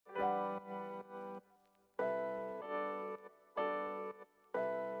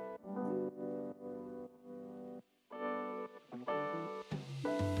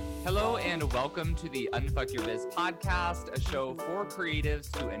and welcome to the Unfuck Your Biz podcast, a show for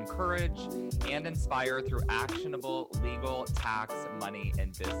creatives to encourage and inspire through actionable legal, tax, money,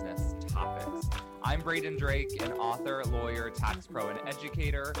 and business topics. I'm Braden Drake, an author, lawyer, tax pro, and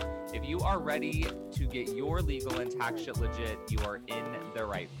educator. If you are ready to get your legal and tax shit legit, you are in the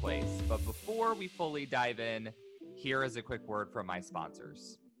right place. But before we fully dive in, here is a quick word from my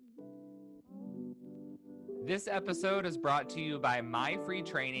sponsors. This episode is brought to you by my free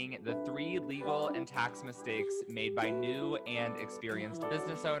training, The 3 Legal and Tax Mistakes Made by New and Experienced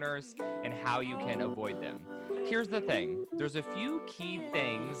Business Owners and How You Can Avoid Them. Here's the thing. There's a few key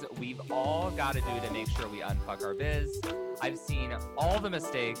things we've all got to do to make sure we unfuck our biz. I've seen all the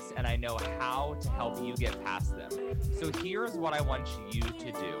mistakes and I know how to help you get past them. So here's what I want you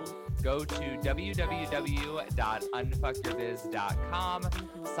to do. Go to www.unfuckyourbiz.com,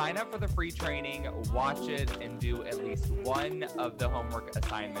 sign up for the free training, watch it, and do at least one of the homework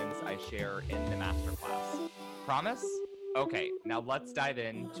assignments I share in the masterclass. Promise? Okay, now let's dive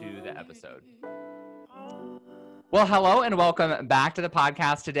into the episode. Well, hello and welcome back to the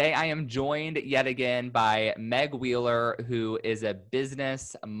podcast. Today, I am joined yet again by Meg Wheeler, who is a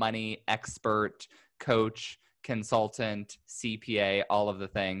business money expert, coach, consultant, CPA, all of the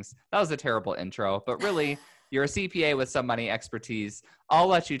things. That was a terrible intro, but really, you're a CPA with some money expertise. I'll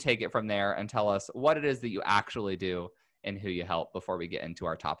let you take it from there and tell us what it is that you actually do and who you help before we get into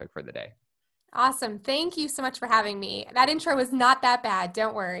our topic for the day. Awesome. Thank you so much for having me. That intro was not that bad.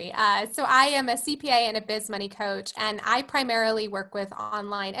 Don't worry. So I am a CPA and a biz money coach, and I primarily work with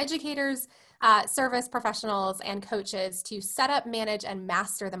online educators, service professionals, and coaches to set up, manage, and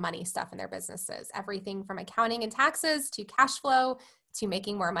master the money stuff in their businesses. Everything from accounting and taxes to cash flow to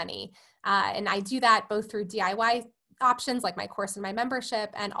making more money. And I do that both through DIY options like my course and my membership,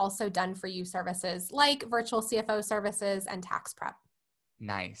 and also done for you services like virtual CFO services and tax prep.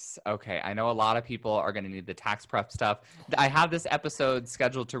 Nice. Okay. I know a lot of people are going to need the tax prep stuff. I have this episode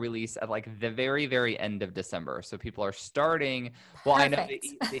scheduled to release at like the very, very end of December. So people are starting. Well, Perfect. I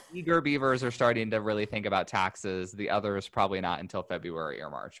know the eager beavers are starting to really think about taxes. The others probably not until February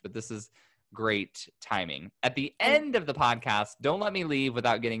or March, but this is great timing. At the end of the podcast, don't let me leave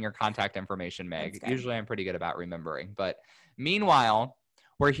without getting your contact information, Meg. Usually I'm pretty good about remembering, but meanwhile,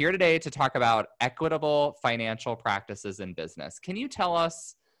 we're here today to talk about equitable financial practices in business. Can you tell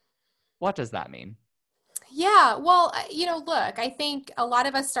us, what does that mean? Yeah, well, look, I think a lot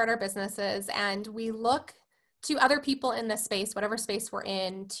of us start our businesses and we look to other people in this space, whatever space we're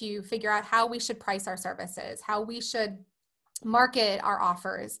in, to figure out how we should price our services, how we should market our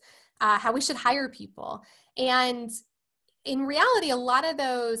offers, how we should hire people. And in reality, a lot of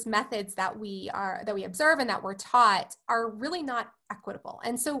those methods that we observe and that we're taught are really not equitable.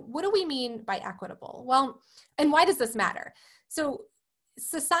 And so what do we mean by equitable? Well, and why does this matter? So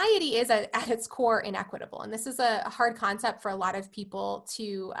society is at its core inequitable. And this is a hard concept for a lot of people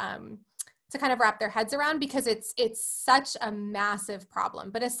to kind of wrap their heads around because it's such a massive problem.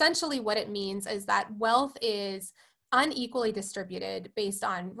 But essentially what it means is that wealth is unequally distributed based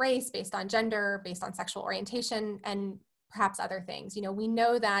on race, based on gender, based on sexual orientation, and perhaps other things. We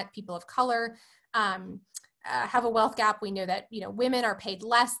know that people of color have a wealth gap. We know that, women are paid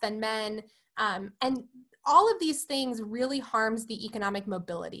less than men. And all of these things really harms the economic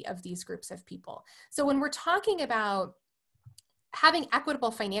mobility of these groups of people. So when we're talking about having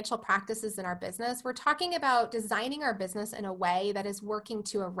equitable financial practices in our business, we're talking about designing our business in a way that is working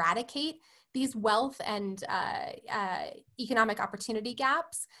to eradicate these wealth and economic opportunity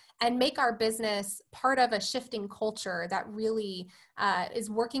gaps and make our business part of a shifting culture that really is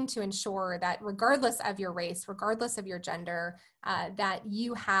working to ensure that regardless of your race, regardless of your gender, that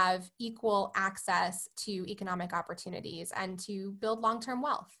you have equal access to economic opportunities and to build long-term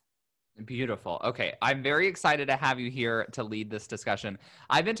wealth. Beautiful. Okay. I'm very excited to have you here to lead this discussion.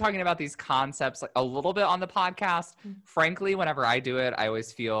 I've been talking about these concepts like a little bit on the podcast. Frankly, whenever I do it, I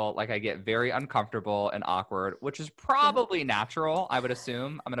always feel like I get very uncomfortable and awkward, which is probably natural, I would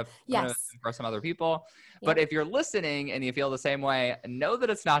assume. I'm going to assume for some other people. But if you're listening and you feel the same way, know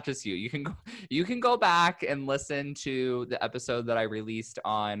that it's not just you. You can go back and listen to the episode that I released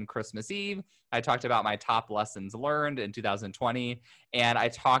on Christmas Eve. I talked about my top lessons learned in 2020, and I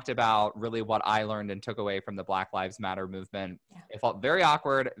talked about really what I learned and took away from the Black Lives Matter movement. It felt very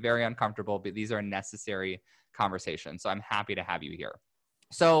awkward, very uncomfortable, but these are necessary conversations. So I'm happy to have you here.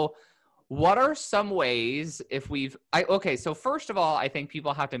 So what are some ways so first of all, I think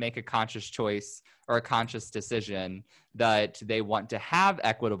people have to make a conscious choice or a conscious decision that they want to have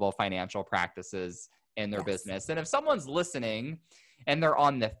equitable financial practices in their business. And if someone's listening and they're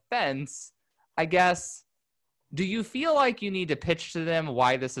on the fence, I guess, Do you feel like you need to pitch to them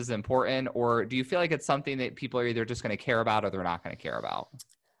why this is important, or do you feel like it's something that people are either just going to care about or they're not going to care about?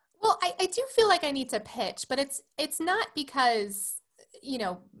 Well, I do feel like I need to pitch, but it's not because, you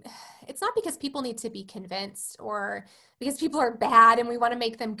know, it's not because people need to be convinced or because people are bad and we want to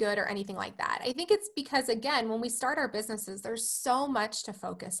make them good or anything like that. I think it's because, again, when we start our businesses, there's so much to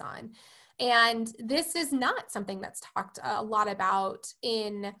focus on. And this is not something that's talked a lot about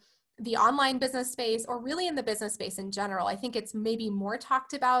in the online business space or really in the business space in general. I think it's maybe more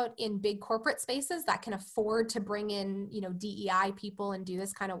talked about in big corporate spaces that can afford to bring in, you know, DEI people and do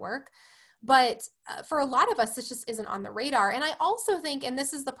this kind of work. But for a lot of us, this just isn't on the radar. And I also think, and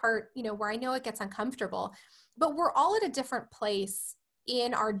this is the part, you know, where I know it gets uncomfortable, but we're all at a different place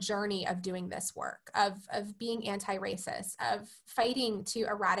in our journey of doing this work, of being anti-racist, of fighting to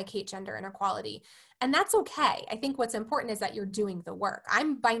eradicate gender inequality. And that's okay. I think what's important is that you're doing the work.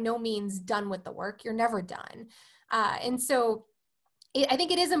 I'm by no means done with the work. You're never done. And so I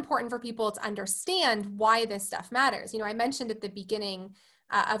think it is important for people to understand why this stuff matters. You know, I mentioned at the beginning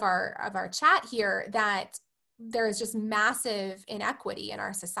of our chat here that there is just massive inequity in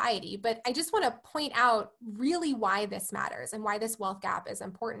our society. But I just want to point out really why this matters and why this wealth gap is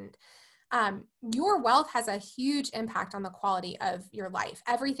important. Your wealth has a huge impact on the quality of your life,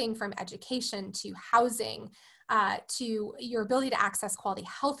 everything from education to housing, to your ability to access quality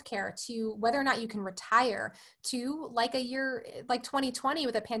healthcare, to whether or not you can retire, to like a year like 2020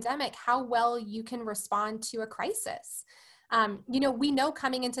 with a pandemic, how well you can respond to a crisis. You know, we know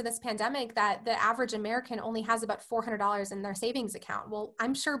coming into this pandemic that the average American only has about $400 in their savings account. Well,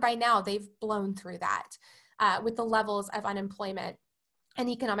 I'm sure by now they've blown through that with the levels of unemployment and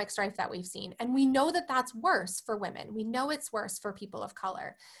economic strife that we've seen. And we know that that's worse for women. We know it's worse for people of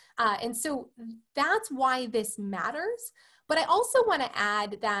color. And so that's why this matters. But I also want to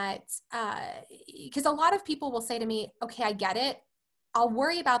add that, because a lot of people will say to me, okay, I get it. I'll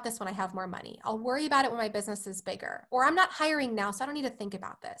worry about this when I have more money. I'll worry about it when my business is bigger, or I'm not hiring now, so I don't need to think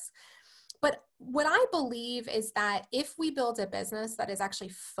about this. But what I believe is that if we build a business that is actually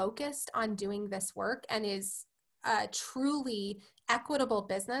focused on doing this work and is a truly equitable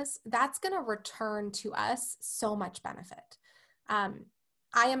business, that's going to return to us so much benefit. I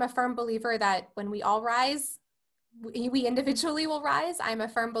am a firm believer that when we all rise, we individually will rise. I'm a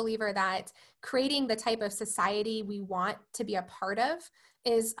firm believer that creating the type of society we want to be a part of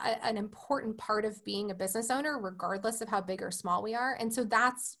is an important part of being a business owner, regardless of how big or small we are. And so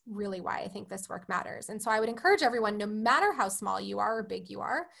that's really why I think this work matters. And so I would encourage everyone, no matter how small you are or big you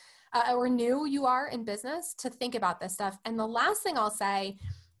are, or new you are in business, to think about this stuff. And the last thing I'll say,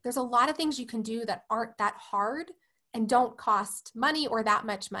 there's a lot of things you can do that aren't that hard and don't cost money or that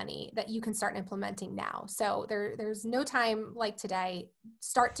much money that you can start implementing now. So there's no time like today.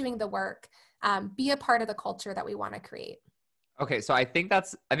 Start doing the work. Be a part of the culture that we want to create. Okay, so I think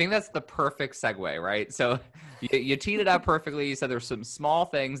that's the perfect segue, right? So you teed it up perfectly. You said there's some small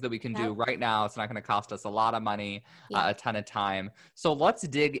things that we can do right now. It's not going to cost us a lot of money, a ton of time. So let's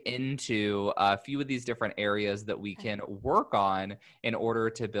dig into a few of these different areas that we can work on in order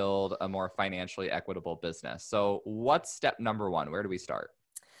to build a more financially equitable business. So what's step number one? Where do we start?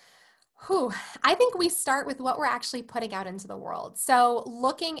 I think we start with what we're actually putting out into the world. So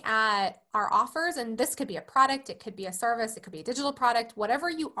looking at our offers, and this could be a product, it could be a service, it could be a digital product,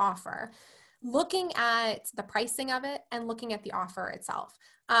 whatever you offer, looking at the pricing of it and looking at the offer itself.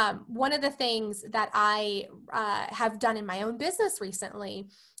 One of the things that I have done in my own business recently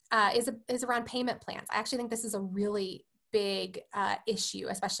is around payment plans. I actually think this is a really big issue,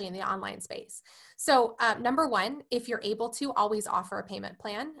 especially in the online space. So number one, if you're able to, always offer a payment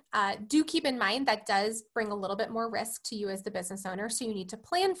plan. Do keep in mind that does bring a little bit more risk to you as the business owner, so you need to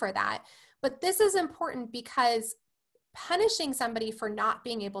plan for that. But this is important because punishing somebody for not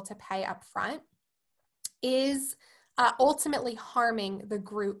being able to pay up front is ultimately harming the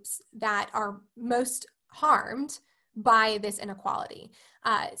groups that are most harmed by this inequality.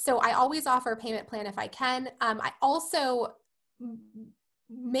 So I always offer a payment plan if I can. I also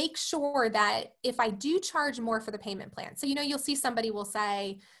make sure that if I do charge more for the payment plan, so, you'll see somebody will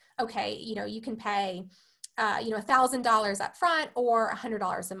say, okay, you can pay, $1,000 up front or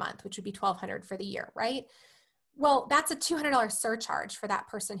 $100 a month, which would be $1,200 for the year, right? Well, that's a $200 surcharge for that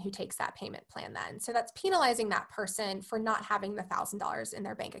person who takes that payment plan then. So that's penalizing that person for not having the $1,000 in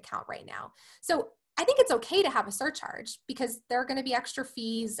their bank account right now. So I think it's okay to have a surcharge because there are going to be extra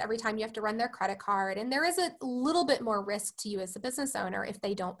fees every time you have to run their credit card. And there is a little bit more risk to you as a business owner if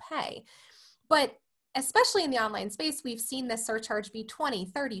they don't pay. But especially in the online space, we've seen this surcharge be 20,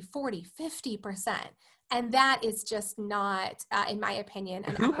 30, 40, 50%. And that is just not, in my opinion,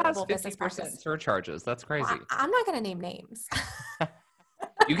 an Who has equitable business 50% practice. surcharges? That's Well, crazy. I'm not going to name names.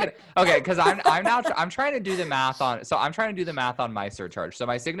 You can, okay, because I'm trying to do the math on, so I'm trying to do the math on my surcharge. So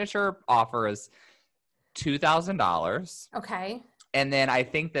my signature offer is $2,000. Okay. And then I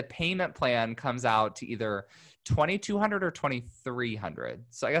think the payment plan comes out to either 2,200 or 2,300.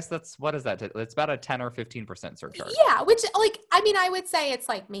 So I guess what is that? It's about a 10 or 15% surcharge. Yeah, which like, I mean, I would say it's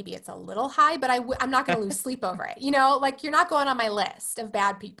like, maybe it's a little high, but I'm not going to lose sleep over it. Like you're not going on my list of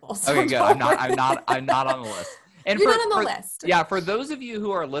bad people. So Okay, good. I'm not on the list. And you're not on the list. Yeah, for those of you who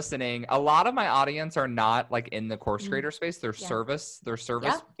are listening, a lot of my audience are not like in the course Mm. creator space. They're Yeah.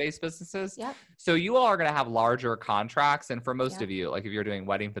 service-based businesses. Yep. So you all are going to have larger contracts. And for most Yep. of you, like if you're doing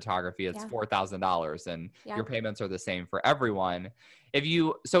wedding photography, it's Yeah. $4,000 and Yep. your payments are the same for everyone. If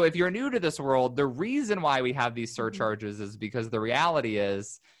you're new to this world, the reason why we have these surcharges is because the reality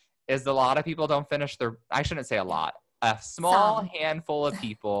is a lot of people don't finish I shouldn't say a lot, a small handful of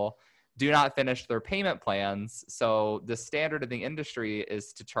people do not finish their payment plans. So the standard of the industry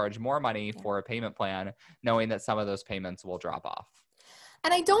is to charge more money for a payment plan, knowing that some of those payments will drop off.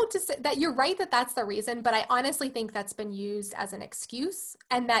 And I don't that you're right that that's the reason, but I honestly think that's been used as an excuse,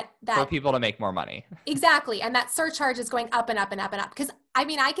 and that for people to make more money. Exactly. And that surcharge is going up and up and up and up. Because I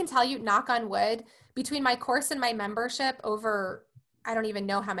mean, I can tell you, knock on wood, between my course and my membership, over, I don't even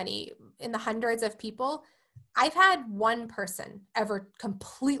know how many, in the hundreds of people, I've had one person ever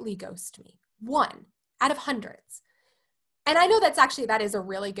completely ghost me. One out of hundreds. And I know that is a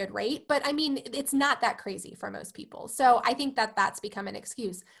really good rate, but I mean, it's not that crazy for most people. So I think that that's become an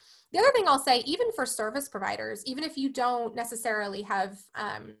excuse. The other thing I'll say, even for service providers, even if you don't necessarily have,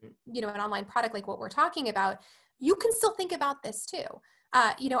 an online product like what we're talking about, you can still think about this too.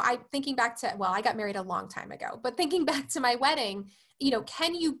 I'm thinking back to, I got married a long time ago, but thinking back to my wedding,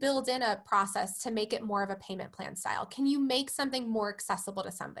 can you build in a process to make it more of a payment plan style? Can you make something more accessible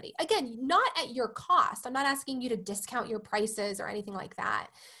to somebody? Again, not at your cost. I'm not asking you to discount your prices or anything like that.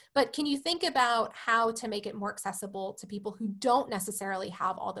 But can you think about how to make it more accessible to people who don't necessarily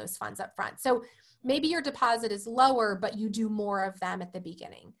have all those funds up front? So maybe your deposit is lower, but you do more of them at the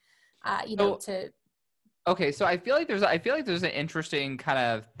beginning, Okay, so I feel like there's an interesting kind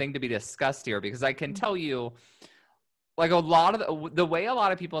of thing to be discussed here, because I can tell you, like, a lot of the way a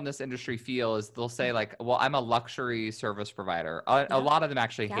lot of people in this industry feel is they'll say like, well, I'm a luxury service provider. A lot of them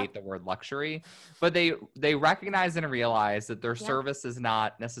actually hate the word luxury, but they recognize and realize that their service is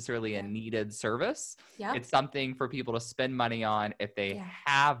not necessarily a needed service. It's something for people to spend money on if they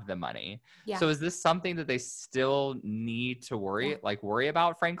have the money. So is this something that they still need to worry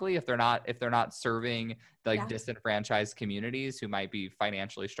about, frankly, if they're not serving like disenfranchised communities who might be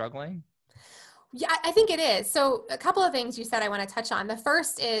financially struggling? Yeah, I think it is. So a couple of things you said I want to touch on. The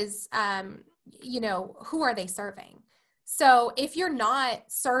first is, who are they serving? So if you're not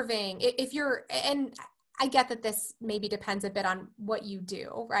serving, and I get that this maybe depends a bit on what you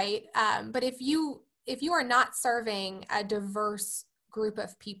do, right? But if you are not serving a diverse group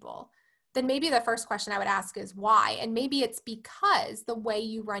of people, then maybe the first question I would ask is why? And maybe it's because the way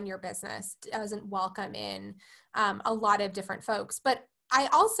you run your business doesn't welcome in a lot of different folks. But I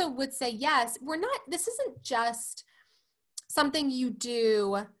also would say, yes, this isn't just something you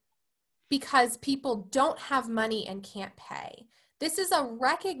do because people don't have money and can't pay. This is a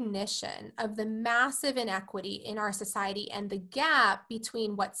recognition of the massive inequity in our society and the gap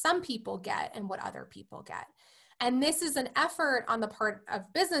between what some people get and what other people get. And this is an effort on the part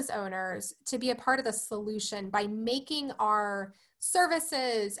of business owners to be a part of the solution by making our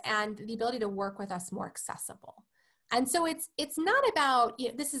services and the ability to work with us more accessible. And so it's not about,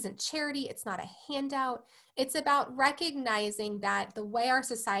 this isn't charity, it's not a handout. It's about recognizing that the way our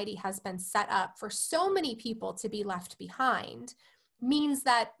society has been set up for so many people to be left behind means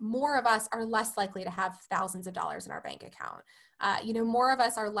that more of us are less likely to have thousands of dollars in our bank account. More of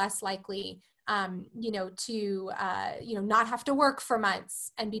us are less likely to not have to work for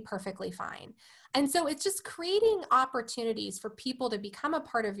months and be perfectly fine. And so it's just creating opportunities for people to become a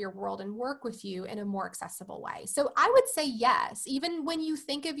part of your world and work with you in a more accessible way. So I would say yes, even when you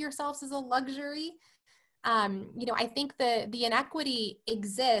think of yourselves as a luxury, I think the inequity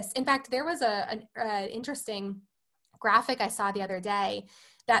exists. In fact, there was an interesting graphic I saw the other day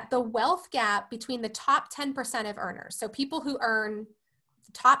that the wealth gap between the top 10% of earners, so people who earn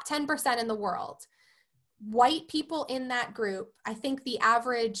the top 10% in the world, white people in that group, I think the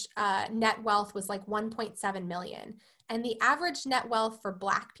average net wealth was like 1.7 million. And the average net wealth for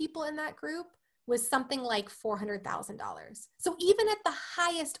Black people in that group was something like $400,000. So even at the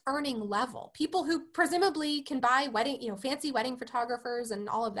highest earning level, people who presumably can buy wedding, fancy wedding photographers and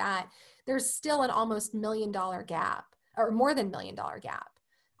all of that, there's still an almost $1 million gap, or more than $1 million gap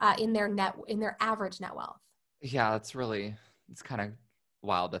in their average net wealth. Yeah, it's kind of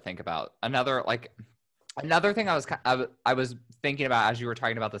wild to think about. Another thing I was thinking about as you were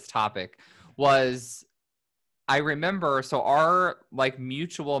talking about this topic was, I remember, so our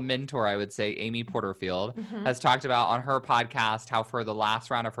mutual mentor, I would say, Amy Porterfield, has talked about on her podcast how for the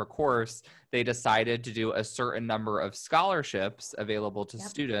last round of her course, they decided to do a certain number of scholarships available to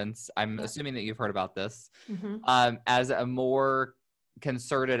students. I'm assuming that you've heard about this, as a more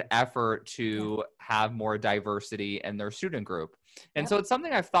concerted effort to have more diversity in their student group. And so it's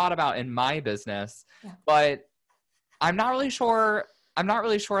something I've thought about in my business, but I'm not really sure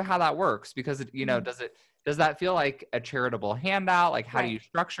how that works, because does that feel like a charitable handout? Like, how do you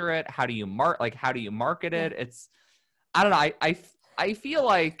structure it? How do you market it? It's, I don't know. I feel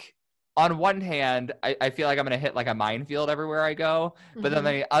like on one hand, I feel like I'm going to hit like a minefield everywhere I go. But then on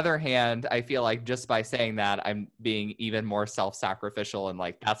the other hand, I feel like just by saying that, I'm being even more self-sacrificial, and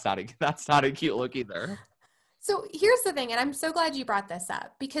like, that's not a cute look either. So here's the thing, and I'm so glad you brought this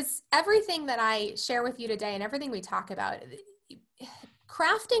up, because everything that I share with you today and everything we talk about,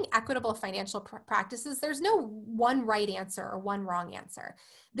 crafting equitable financial practices, there's no one right answer or one wrong answer.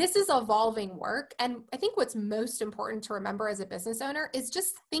 This is evolving work. And I think what's most important to remember as a business owner is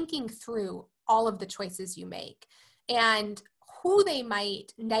just thinking through all of the choices you make and who they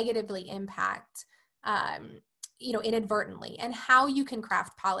might negatively impact, inadvertently, and how you can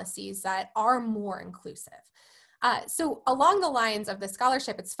craft policies that are more inclusive. So along the lines of the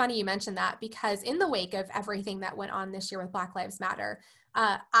scholarship, it's funny you mentioned that, because in the wake of everything that went on this year with Black Lives Matter,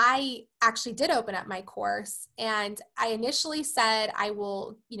 I actually did open up my course, and I initially said I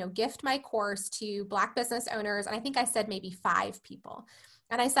will, gift my course to Black business owners. And I think I said maybe 5 people.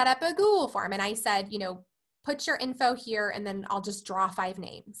 And I set up a Google form and I said, put your info here and then I'll just draw 5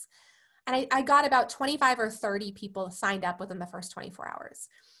 names. And I got about 25 or 30 people signed up within the first 24 hours.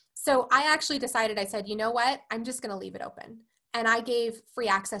 So I actually decided, I said, you know what, I'm just going to leave it open. And I gave free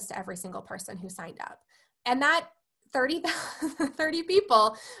access to every single person who signed up. And that 30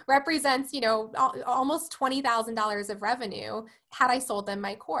 people represents, almost $20,000 of revenue had I sold them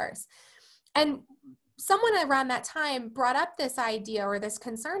my course. And someone around that time brought up this idea or this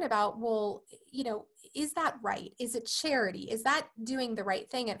concern about, well, is that right? Is it charity? Is that doing the right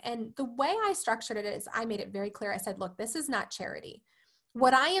thing? And the way I structured it is I made it very clear. I said, look, this is not charity.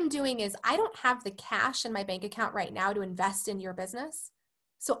 What I am doing is I don't have the cash in my bank account right now to invest in your business.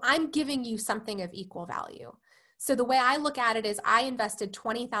 So I'm giving you something of equal value. So the way I look at it is I invested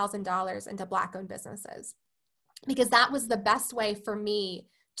 $20,000 into Black-owned businesses, because that was the best way for me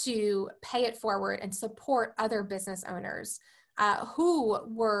to pay it forward and support other business owners who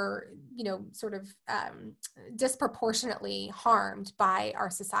were, disproportionately harmed by our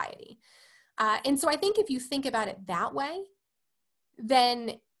society. And so I think if you think about it that way,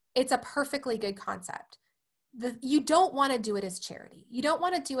 then it's a perfectly good concept. You don't want to do it as charity. You don't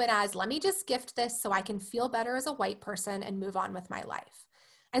want to do it as, let me just gift this so I can feel better as a white person and move on with my life.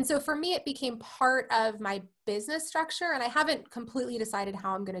 And so for me, it became part of my business structure, and I haven't completely decided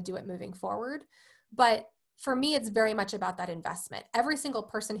how I'm going to do it moving forward. But for me, it's very much about that investment. Every single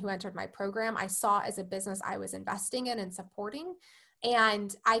person who entered my program, I saw as a business I was investing in and supporting,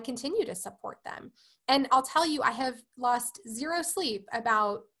 and I continue to support them. And I'll tell you, I have lost zero sleep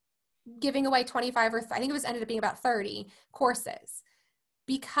about giving away 25 or I think it was ended up being about 30 courses.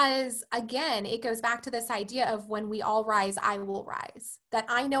 Because again, it goes back to this idea of when we all rise, I will rise. That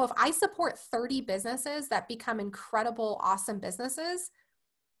I know if I support 30 businesses that become incredible, awesome businesses,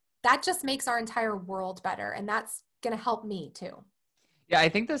 that just makes our entire world better. And that's going to help me too. Yeah, I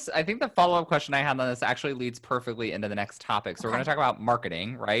think the follow-up question I had on this actually leads perfectly into the next topic. So we're going to talk about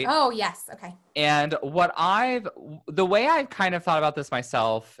marketing, right? Oh, yes. Okay. And the way I've kind of thought about this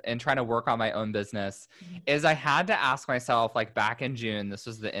myself and trying to work on my own business is I had to ask myself, like back in June, this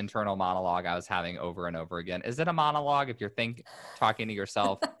was the internal monologue I was having over and over again. Is it a monologue? If you're talking to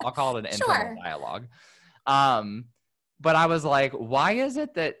yourself, I'll call it an internal dialogue. But I was like, why is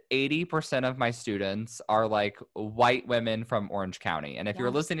it that 80% of my students are like white women from Orange County? And if you're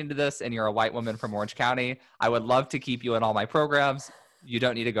listening to this and you're a white woman from Orange County, I would love to keep you in all my programs. You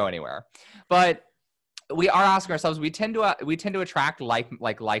don't need to go anywhere. But we are asking ourselves, we tend to attract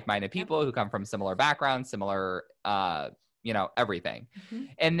like-minded people who come from similar backgrounds, similar, everything.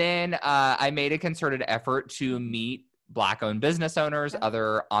 And then I made a concerted effort to meet Black-owned business owners,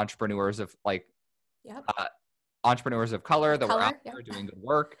 other entrepreneurs of entrepreneurs of color that were out yeah. there doing good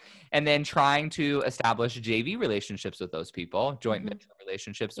work, and then trying to establish JV relationships with those people, joint venture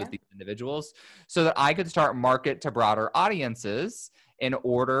relationships with these individuals, so that I could start market to broader audiences in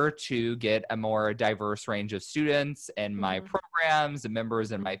order to get a more diverse range of students in my programs and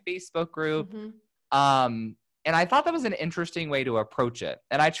members in my Facebook group. And I thought that was an interesting way to approach it.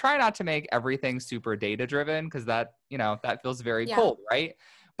 And I try not to make everything super data driven because that, that feels very cold, right?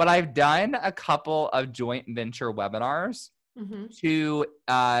 But I've done a couple of joint venture webinars to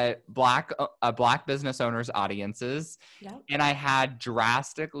Black business owners audiences. And I had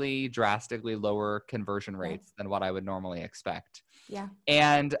drastically lower conversion rates than what I would normally expect.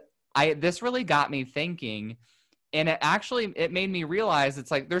 And this really got me thinking, and it made me realize it's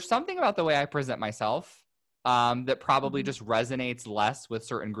like, there's something about the way I present myself that probably just resonates less with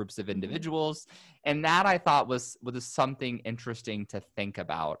certain groups of individuals. And that I thought was something interesting to think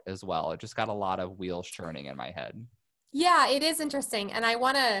about as well. It just got a lot of wheels churning in my head. Yeah, it is interesting. And I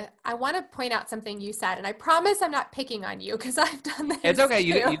want to point out something you said, and I promise I'm not picking on you because I've done this. It's okay.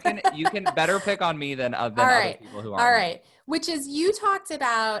 Too. You can better pick on me than other people who aren't. All right. Which is, you talked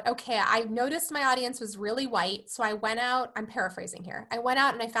about, okay, I noticed my audience was really white. So I went out, I'm paraphrasing here. I went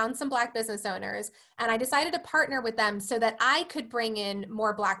out and I found some Black business owners and I decided to partner with them so that I could bring in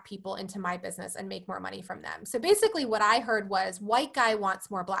more Black people into my business and make more money from them. So basically what I heard was, white guy wants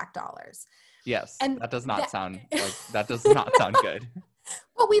more Black dollars. Yes. And that does not sound good.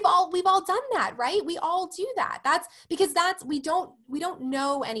 Well, we've all done that, right? We all do that. That's because we don't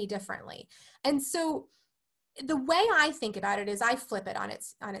know any differently. And so the way I think about it is I flip it on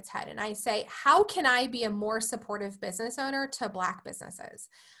its head and I say, how can I be a more supportive business owner to Black businesses?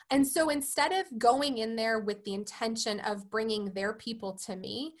 And so instead of going in there with the intention of bringing their people to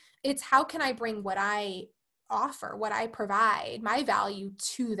me, it's how can I bring what I offer, what I provide, my value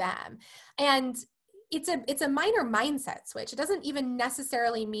to them? And it's a minor mindset switch. It doesn't even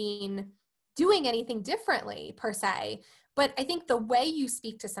necessarily mean doing anything differently per se, but I think the way you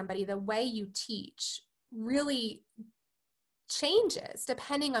speak to somebody, the way you teach really changes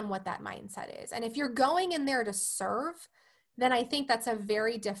depending on what that mindset is. And if you're going in there to serve, then I think that's a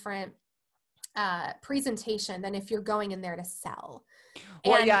very different presentation than if you're going in there to sell.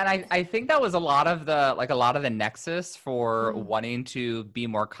 Well, and I think that was a lot of the nexus for wanting to be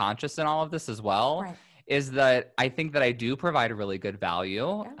more conscious in all of this as well. Right. Is that I think that I do provide a really good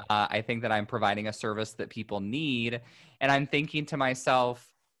value. Yeah. I think that I'm providing a service that people need. And I'm thinking to myself,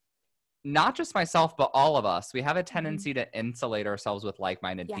 not just myself, but all of us, we have a tendency to insulate ourselves with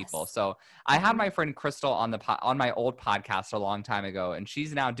like-minded people. So I had my friend Crystal on my old podcast a long time ago, and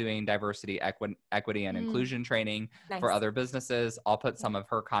she's now doing diversity, equity, and inclusion training for other businesses. I'll put some of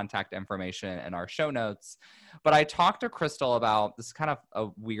her contact information in our show notes. But I talked to Crystal about this, kind of a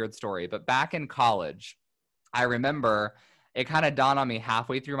weird story, but back in college, I remember it kind of dawned on me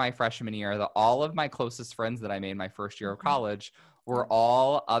halfway through my freshman year that all of my closest friends that I made my first year of college were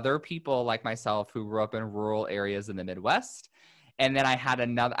all other people like myself who grew up in rural areas in the Midwest. And then I had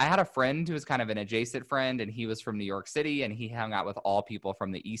a friend who was kind of an adjacent friend, and he was from New York City, and he hung out with all people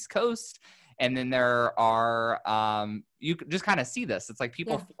from the East Coast. And then there are, you just kind of see this. It's like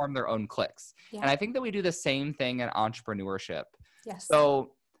people form their own cliques. And I think that we do the same thing in entrepreneurship. Yes.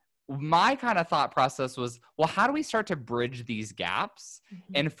 So my kind of thought process was, well, how do we start to bridge these gaps?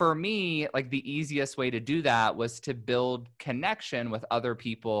 And for me, like the easiest way to do that was to build connection with other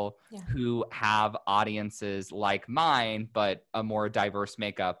people who have audiences like mine, but a more diverse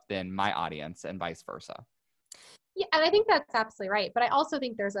makeup than my audience, and vice versa. Yeah, and I think that's absolutely right. But I also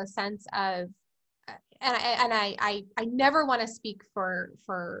think there's a sense of, and I never want to speak for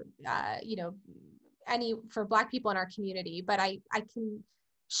Black people in our community, but I can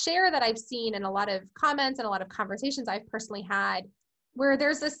share that I've seen in a lot of comments and a lot of conversations I've personally had, where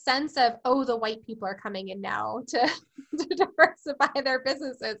there's a sense of, oh, the white people are coming in now to diversify their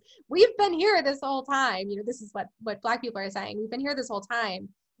businesses. We've been here this whole time. This is what Black people are saying. We've been here this whole time.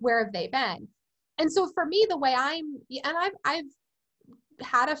 Where have they been? And so for me, the way I've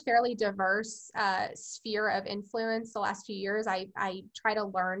had a fairly diverse sphere of influence the last few years. I try to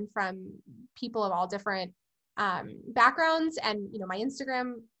learn from people of all different backgrounds, and my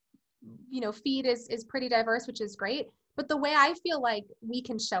Instagram feed is pretty diverse, which is great. But the way I feel like we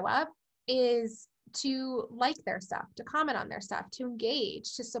can show up is to like their stuff, to comment on their stuff, to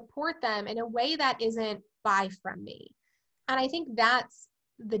engage, to support them in a way that isn't buy from me. And I think that's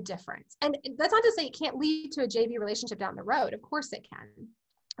the difference. And that's not to say it can't lead to a JV relationship down the road. Of course it can.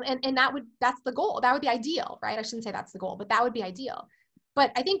 And that's the goal. That would be ideal, right? I shouldn't say that's the goal, but that would be ideal.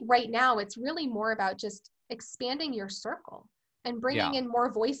 But I think right now it's really more about just expanding your circle, and bringing in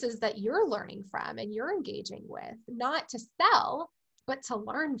more voices that you're learning from and you're engaging with, not to sell, but to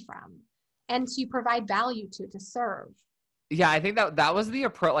learn from and to provide value to serve. Yeah, I think that was the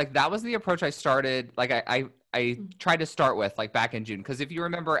approach. Like that was the approach I started. Like I tried to start with like back in June, because if you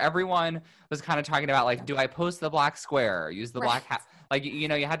remember, everyone was kind of talking about like, do I post the black square, use the black hat? Like, you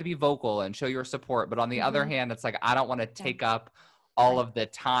know, you had to be vocal and show your support. But on the other hand, it's like, I don't want to take up all of the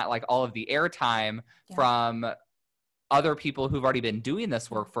time, like all of the airtime from other people who've already been doing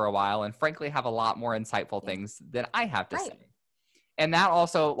this work for a while and frankly have a lot more insightful things than I have to say. And that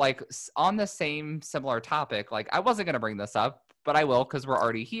also, like, on the same similar topic, like, I wasn't going to bring this up, but I will because we're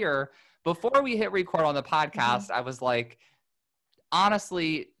already here. Before we hit record on the podcast, I was like,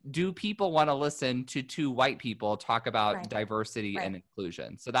 honestly, do people want to listen to two white people talk about diversity and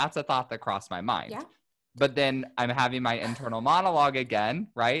inclusion? So that's a thought that crossed my mind. But then I'm having my internal monologue again,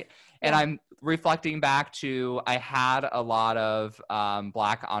 right? And I'm reflecting back to, I had a lot of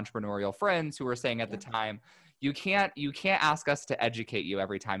Black entrepreneurial friends who were saying at the time, you can't ask us to educate you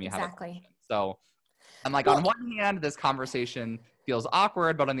every time you have a question. So I'm like, on one hand, this conversation feels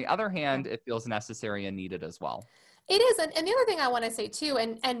awkward, but on the other hand, it feels necessary and needed as well. It is. And the other thing I want to say too,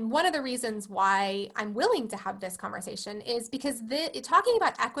 and one of the reasons why I'm willing to have this conversation is because talking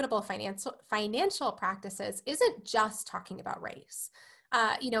about equitable financial practices isn't just talking about race.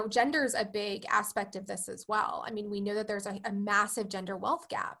 You know, gender is a big aspect of this as well. I mean, we know that there's a massive gender wealth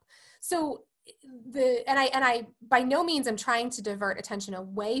gap. So I by no means am trying to divert attention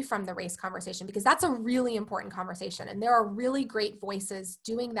away from the race conversation, because that's a really important conversation. And there are really great voices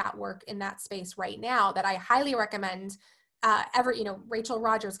doing that work in that space right now that I highly recommend. Rachel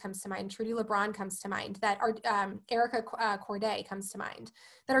Rogers comes to mind, Trudy LeBron comes to mind, that are Erica Corday comes to mind,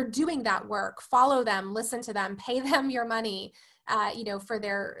 that are doing that work. Follow them, listen to them, pay them your money, for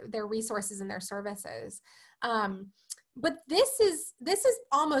their resources and their services. But this is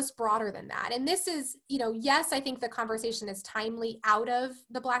almost broader than that. And this is, yes, I think the conversation is timely out of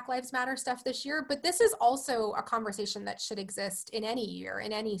the Black Lives Matter stuff this year, but this is also a conversation that should exist in any year,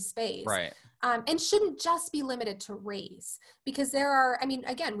 in any space. Right. And shouldn't just be limited to race, because there are,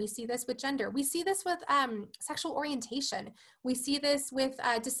 again, we see this with gender. We see this with sexual orientation. We see this with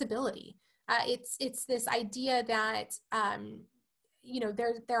disability. It's this idea that,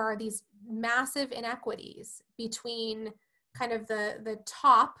 there are these massive inequities between kind of the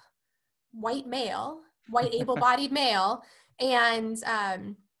top white able-bodied male and,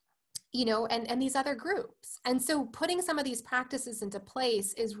 and these other groups. And so putting some of these practices into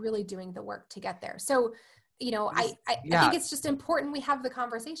place is really doing the work to get there. So, I think it's just important we have the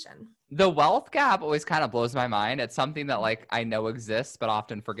conversation. The wealth gap always kind of blows my mind. It's something that like I know exists, but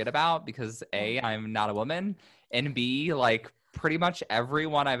often forget about because A, I'm not a woman, and B, like pretty much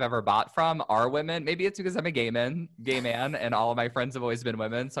everyone I've ever bought from are women. Maybe it's because I'm a gay man, and all of my friends have always been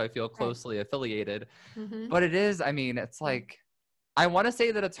women, so I feel closely affiliated. But it is, it's like, I want to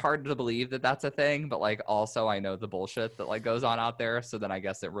say that it's hard to believe that that's a thing, but like also I know the bullshit that like goes on out there. So then I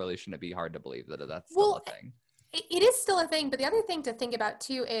guess it really shouldn't be hard to believe that that's still a thing. It is still a thing. But the other thing to think about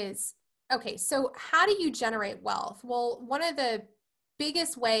too is, okay, so how do you generate wealth? Well, one of the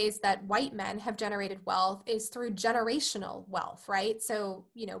biggest ways that white men have generated wealth is through generational wealth, right? So,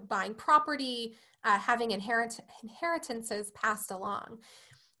 buying property, having inheritances passed along.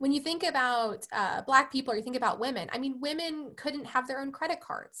 When you think about Black people, or you think about women, women couldn't have their own credit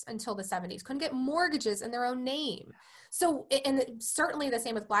cards until the 70s, couldn't get mortgages in their own name. So, and certainly the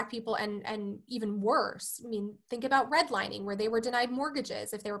same with Black people, and even worse. Think about redlining, where they were denied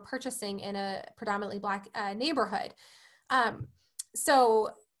mortgages if they were purchasing in a predominantly Black neighborhood.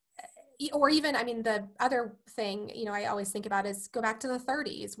 Or even, the other thing, I always think about is go back to the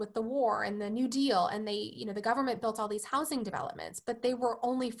 30s with the war and the New Deal, and they, the government built all these housing developments, but they were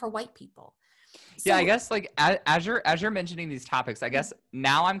only for white people. So, I guess like as you're mentioning these topics, I guess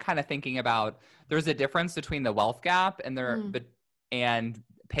now I'm kind of thinking about, there's a difference between the wealth gap and and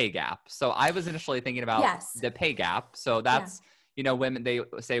pay gap. So I was initially thinking about the pay gap. So that's, women, they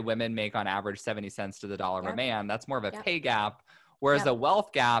say women make on average 70 cents to the dollar of a man. That's more of a pay gap. Whereas the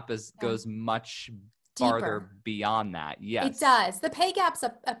wealth gap goes much farther beyond that. Yes, it does. The pay gap's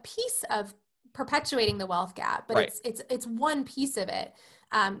a piece of perpetuating the wealth gap, but it's one piece of it.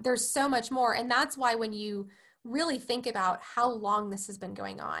 There's so much more, and that's why when you really think about how long this has been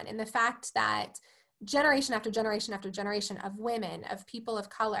going on, and the fact that generation after generation after generation of women, of people of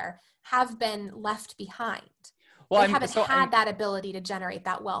color, have been left behind. Well, they haven't had that ability to generate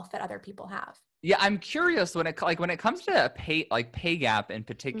that wealth that other people have. Yeah, I'm curious when it comes to a pay gap in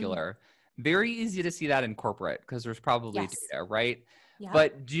particular, very easy to see that in corporate because there's probably data, right? Yeah.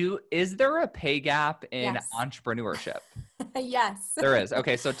 But is there a pay gap in Yes. entrepreneurship? Yes. There is.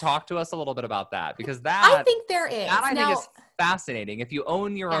 Okay, so talk to us a little bit about that, because I think there is. I think is fascinating. If you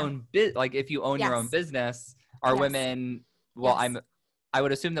own your own if you own your own business, are women, I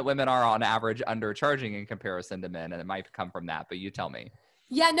would assume that women are on average undercharging in comparison to men, and it might come from that, but you tell me.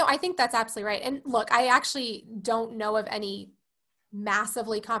 Yeah, no, I think that's absolutely right. And look, I actually don't know of any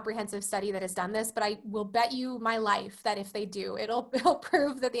massively comprehensive study that has done this, but I will bet you my life that if they do, it'll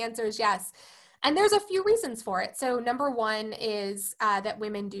prove that the answer is yes. And there's a few reasons for it. So number one is that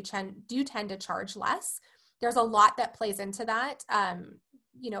women do tend to charge less. There's a lot that plays into that. A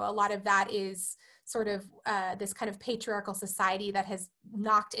lot of that is sort of this kind of patriarchal society that has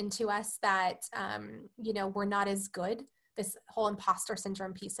knocked into us that, we're not as good, this whole imposter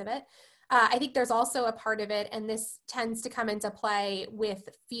syndrome piece of it. I think there's also a part of it, and this tends to come into play with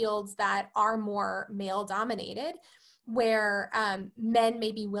fields that are more male dominated, where men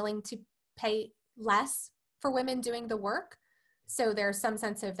may be willing to pay less for women doing the work. So there's some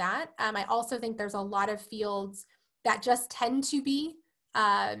sense of that. I also think there's a lot of fields that just tend to be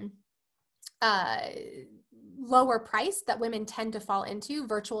lower price that women tend to fall into.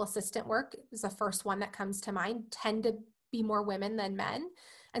 Virtual assistant work is the first one that comes to mind, tend to be more women than men.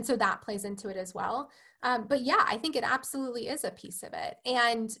 And so that plays into it as well. But yeah, I think it absolutely is a piece of it.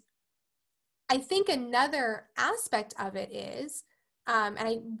 And I think another aspect of it is, and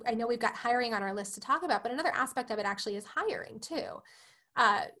I know we've got hiring on our list to talk about, but another aspect of it actually is hiring too.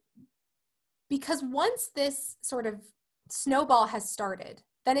 Because once this sort of snowball has started,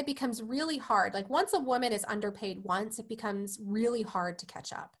 then it becomes really hard. Like once a woman is underpaid once, it becomes really hard to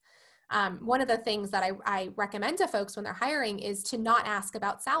catch up. One of the things that I recommend to folks when they're hiring is to not ask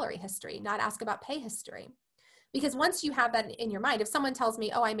about salary history, not ask about pay history. Because once you have that in your mind, if someone tells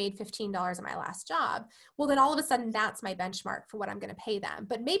me, oh, I made $15 in my last job, well, then all of a sudden that's my benchmark for what I'm going to pay them.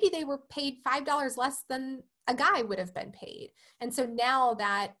 But maybe they were paid $5 less than a guy would have been paid. And so now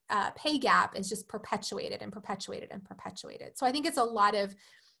that pay gap is just perpetuated and perpetuated and perpetuated. So I think it's a lot of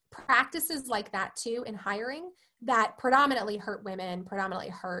practices like that too in hiring that predominantly hurt women, predominantly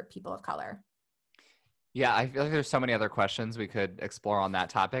hurt people of color. Yeah, I feel like there's so many other questions we could explore on that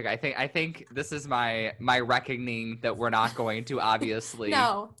topic. I think this is my reckoning that we're not going to obviously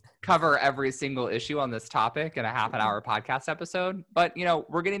cover every single issue on this topic in a half an hour podcast episode. But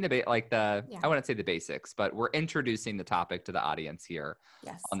we're getting I wouldn't say the basics, but we're introducing the topic to the audience here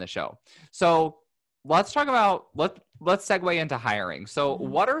on the show. So let's talk about let's segue into hiring. So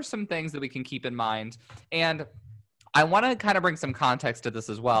what are some things that we can keep in mind? And I want to kind of bring some context to this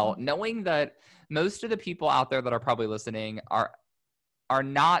as well, knowing that most of the people out there that are probably listening are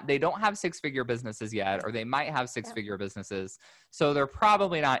not, they don't have six-figure businesses yet, or they might have six-figure businesses. So they're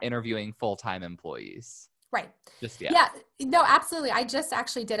probably not interviewing full-time employees. Right. Just yet. Yeah, no, absolutely. I just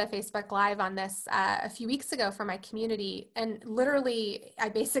actually did a Facebook Live on this a few weeks ago for my community. And literally, I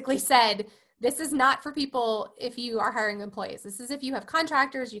basically said, this is not for people if you are hiring employees. This is if you have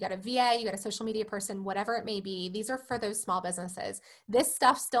contractors, you got a VA, you got a social media person, whatever it may be. These are for those small businesses. This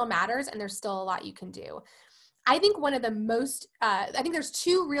stuff still matters, and there's still a lot you can do. I think one of the most, I think there's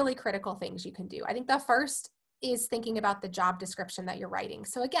two really critical things you can do. I think the first is thinking about the job description that you're writing.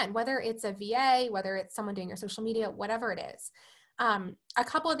 So again, whether it's a VA, whether it's someone doing your social media, whatever it is, a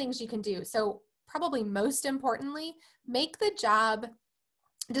couple of things you can do. So probably most importantly, make the job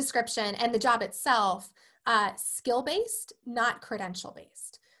description and the job itself skill-based, not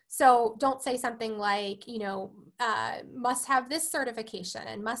credential-based. So don't say something like, must have this certification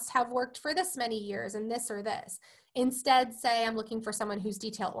and must have worked for this many years and this or this. Instead, say I'm looking for someone who's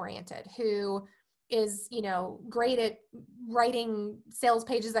detail-oriented, who is, great at writing sales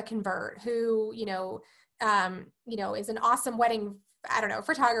pages that convert, who, is an awesome wedding,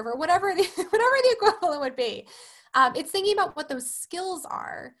 photographer, whatever the equivalent would be. It's thinking about what those skills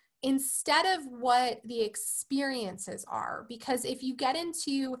are instead of what the experiences are. Because if you get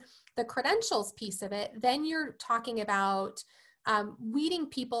into the credentials piece of it, then you're talking about weeding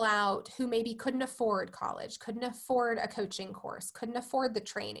people out who maybe couldn't afford college, couldn't afford a coaching course, couldn't afford the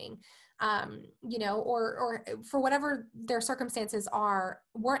training, or for whatever their circumstances are,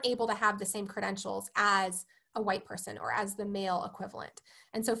 weren't able to have the same credentials as a white person or as the male equivalent.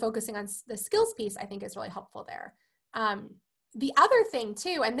 And so focusing on the skills piece, I think, is really helpful there. The other thing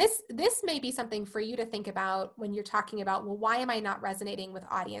too, and this may be something for you to think about when you're talking about, well, why am I not resonating with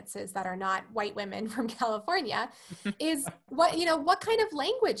audiences that are not white women from California, is what kind of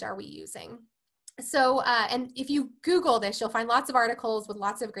language are we using? So, and if you Google this, you'll find lots of articles with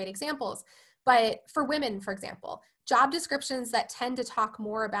lots of great examples. But for women, for example, job descriptions that tend to talk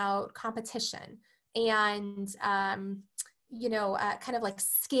more about competition and, kind of like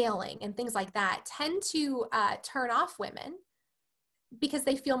scaling and things like that tend to turn off women because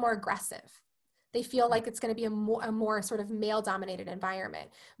they feel more aggressive. They feel like it's going to be a more sort of male-dominated environment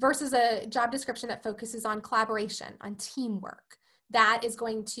versus a job description that focuses on collaboration, on teamwork. That is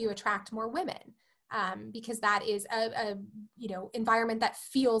going to attract more women because that is a environment that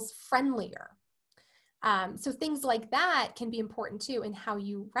feels friendlier. So things like that can be important too in how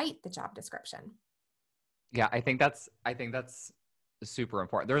you write the job description. Yeah, I think that's super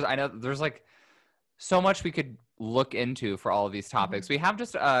important. I know there's like so much we could look into for all of these topics. We have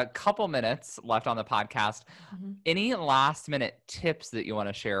just a couple minutes left on the podcast. Any last minute tips that you want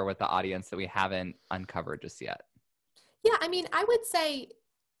to share with the audience that we haven't uncovered just yet? Yeah, I mean, I would say,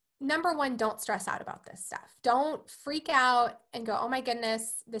 number one, don't stress out about this stuff. Don't freak out and go, oh my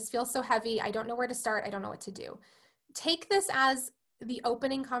goodness, this feels so heavy. I don't know where to start. I don't know what to do. Take this as the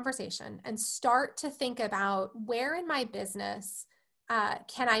opening conversation and start to think about where in my business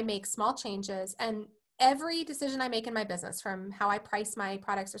can I make small changes. And every decision I make in my business, from how I price my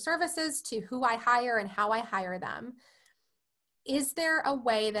products or services to who I hire and how I hire them, is there a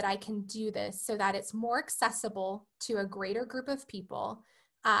way that I can do this so that it's more accessible to a greater group of people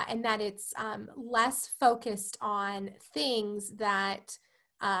and that it's less focused on things that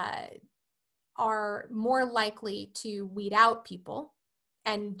are more likely to weed out people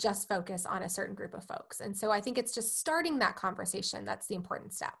and just focus on a certain group of folks. And so I think it's just starting that conversation that's the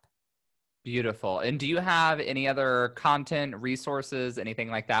important step. Beautiful. And do you have any other content, resources, anything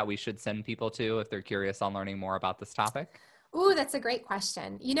like that we should send people to if they're curious on learning more about this topic? Ooh, that's a great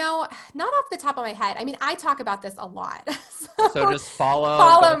question. Not off the top of my head. I mean, I talk about this a lot. So just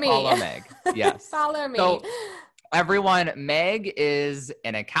follow me. Follow Meg. Yes. Follow me. So everyone, Meg is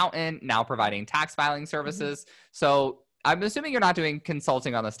an accountant now providing tax filing services. So I'm assuming you're not doing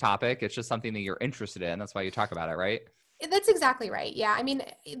consulting on this topic. It's just something that you're interested in. That's why you talk about it, right? That's exactly right. Yeah. I mean,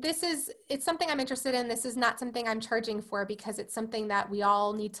 it's something I'm interested in. This is not something I'm charging for because it's something that we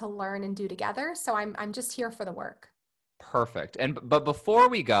all need to learn and do together. So I'm just here for the work. Perfect. But before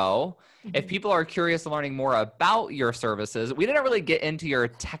we go, if people are curious and learning more about your services, we didn't really get into your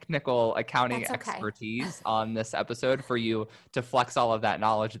technical accounting expertise on this episode for you to flex all of that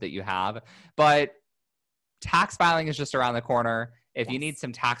knowledge that you have. But tax filing is just around the corner. If you need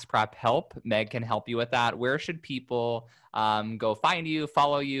some tax prep help, Meg can help you with that. Where should people go find you,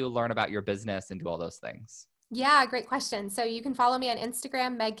 follow you, learn about your business, and do all those things? Yeah, great question. So you can follow me on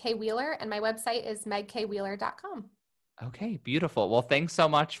Instagram, Meg K. Wheeler, and my website is megkwheeler.com. Okay, beautiful. Well, thanks so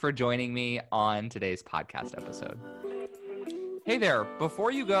much for joining me on today's podcast episode. Hey there, before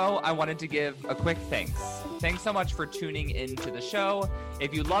you go, I wanted to give a quick thanks. Thanks so much for tuning into the show.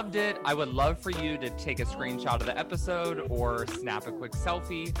 If you loved it, I would love for you to take a screenshot of the episode or snap a quick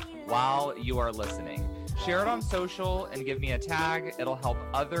selfie while you are listening. Share it on social and give me a tag. It'll help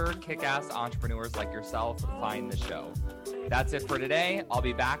other kick-ass entrepreneurs like yourself find the show. That's it for today. I'll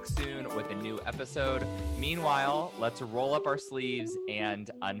be back soon with a new episode. Meanwhile, let's roll up our sleeves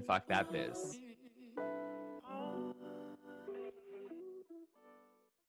and unfuck that biz.